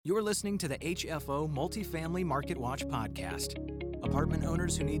You're listening to the HFO Multifamily Marketwatch podcast. Apartment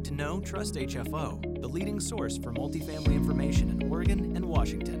owners who need to know trust HFO, the leading source for multifamily information in Oregon and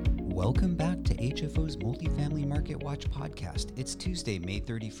Washington. Welcome back to HFO's Multifamily Marketwatch podcast. It's Tuesday, May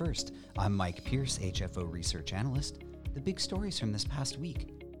 31st. I'm Mike Pierce, HFO research analyst. The big stories from this past week.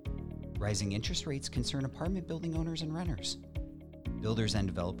 Rising interest rates concern apartment building owners and renters. Builders and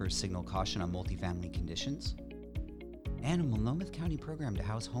developers signal caution on multifamily conditions. And a Multnomah County program to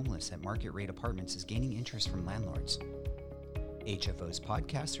house homeless at market rate apartments is gaining interest from landlords. HFO's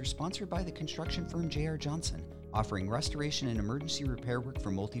podcasts are sponsored by the construction firm J.R. Johnson, offering restoration and emergency repair work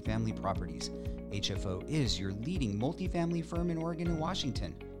for multifamily properties. HFO is your leading multifamily firm in Oregon and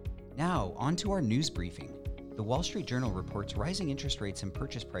Washington. Now, on to our news briefing. The Wall Street Journal reports rising interest rates and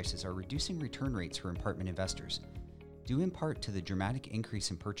purchase prices are reducing return rates for apartment investors, due in part to the dramatic increase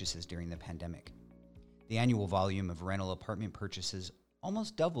in purchases during the pandemic. The annual volume of rental apartment purchases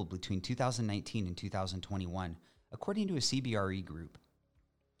almost doubled between 2019 and 2021, according to a CBRE group.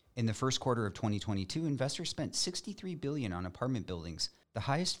 In the first quarter of 2022, investors spent $63 billion on apartment buildings, the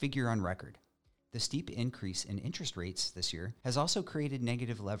highest figure on record. The steep increase in interest rates this year has also created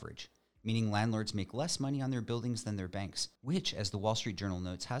negative leverage, meaning landlords make less money on their buildings than their banks, which, as the Wall Street Journal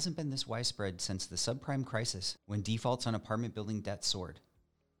notes, hasn't been this widespread since the subprime crisis when defaults on apartment building debt soared.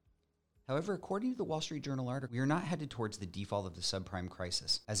 However, according to the Wall Street Journal article, we are not headed towards the default of the subprime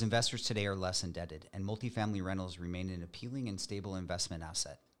crisis, as investors today are less indebted and multifamily rentals remain an appealing and stable investment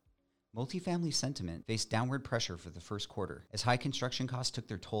asset. Multifamily sentiment faced downward pressure for the first quarter as high construction costs took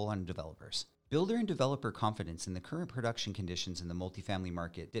their toll on developers. Builder and developer confidence in the current production conditions in the multifamily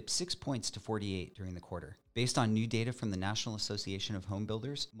market dipped 6 points to 48 during the quarter, based on new data from the National Association of Home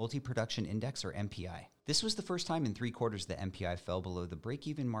Builders Multi-Production Index, or MPI. This was the first time in 3 quarters that MPI fell below the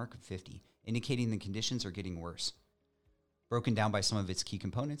break-even mark of 50, indicating the conditions are getting worse. Broken down by some of its key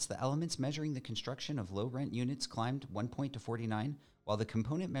components, the elements measuring the construction of low-rent units climbed 1 point to 49, while the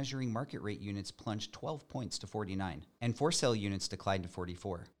component measuring market rate units plunged 12 points to 49, and for-sale units declined to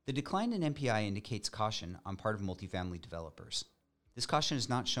 44. The decline in MPI indicates caution on part of multifamily developers. This caution has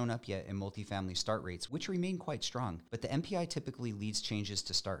not shown up yet in multifamily start rates, which remain quite strong, but the MPI typically leads changes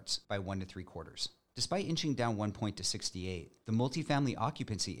to starts by 1 to 3 quarters. Despite inching down 1 point to 68, the Multifamily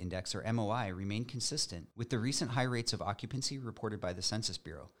Occupancy Index, or MOI, remained consistent with the recent high rates of occupancy reported by the Census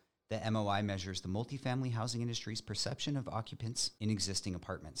Bureau. The MOI measures the multifamily housing industry's perception of occupants in existing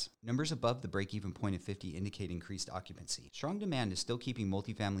apartments. Numbers above the break-even point of 50 indicate increased occupancy. Strong demand is still keeping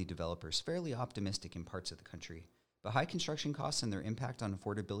multifamily developers fairly optimistic in parts of the country, but high construction costs and their impact on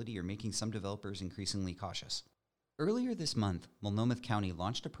affordability are making some developers increasingly cautious. Earlier this month, Multnomah County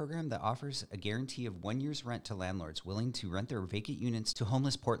launched a program that offers a guarantee of 1 year's rent to landlords willing to rent their vacant units to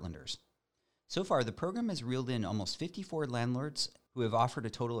homeless Portlanders. So far, the program has reeled in almost 54 landlords who have offered a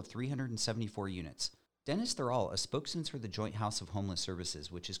total of 374 units. Dennis Thurall, a spokesman for the Joint House of Homeless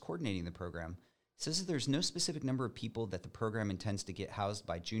Services, which is coordinating the program, says that there's no specific number of people that the program intends to get housed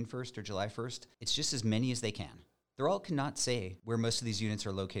by June 1st or July 1st. It's just as many as they can. Thurall cannot say where most of these units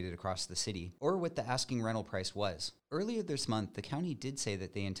are located across the city or what the asking rental price was. Earlier this month, the county did say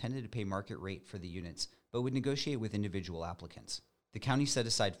that they intended to pay market rate for the units, but would negotiate with individual applicants. The county set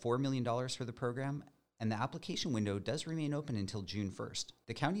aside $4 million for the program, and the application window does remain open until June 1st.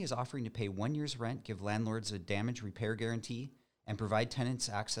 The county is offering to pay 1 year's rent, give landlords a damage repair guarantee, and provide tenants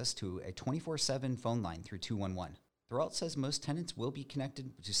access to a 24/7 phone line through 211. Thuralt says most tenants will be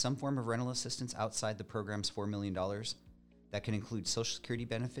connected to some form of rental assistance outside the program's $4 million. That can include Social Security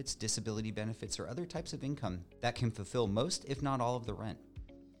benefits, disability benefits, or other types of income that can fulfill most, if not all, of the rent.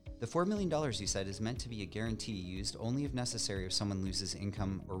 The $4 million, he said, is meant to be a guarantee used only if necessary if someone loses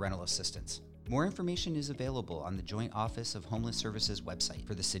income or rental assistance. More information is available on the Joint Office of Homeless Services website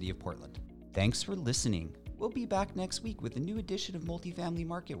for the City of Portland. Thanks for listening. We'll be back next week with a new edition of Multifamily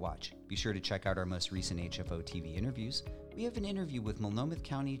Marketwatch. Be sure to check out our most recent HFO TV interviews. We have an interview with Multnomah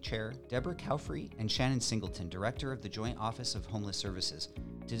County Chair Deborah Cowfrey and Shannon Singleton, Director of the Joint Office of Homeless Services,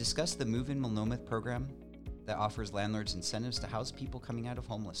 to discuss the Move in Multnomah program that offers landlords incentives to house people coming out of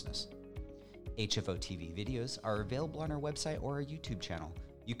homelessness. HFO TV videos are available on our website or our YouTube channel.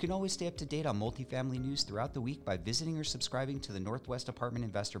 You can always stay up to date on multifamily news throughout the week by visiting or subscribing to the Northwest Apartment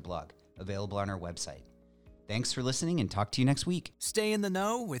Investor blog, available on our website. Thanks for listening and talk to you next week. Stay in the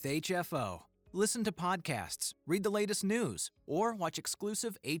know with HFO. Listen to podcasts, read the latest news, or watch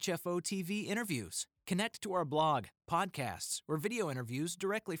exclusive HFO TV interviews. Connect to our blog, podcasts, or video interviews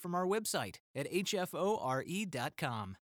directly from our website at hfore.com.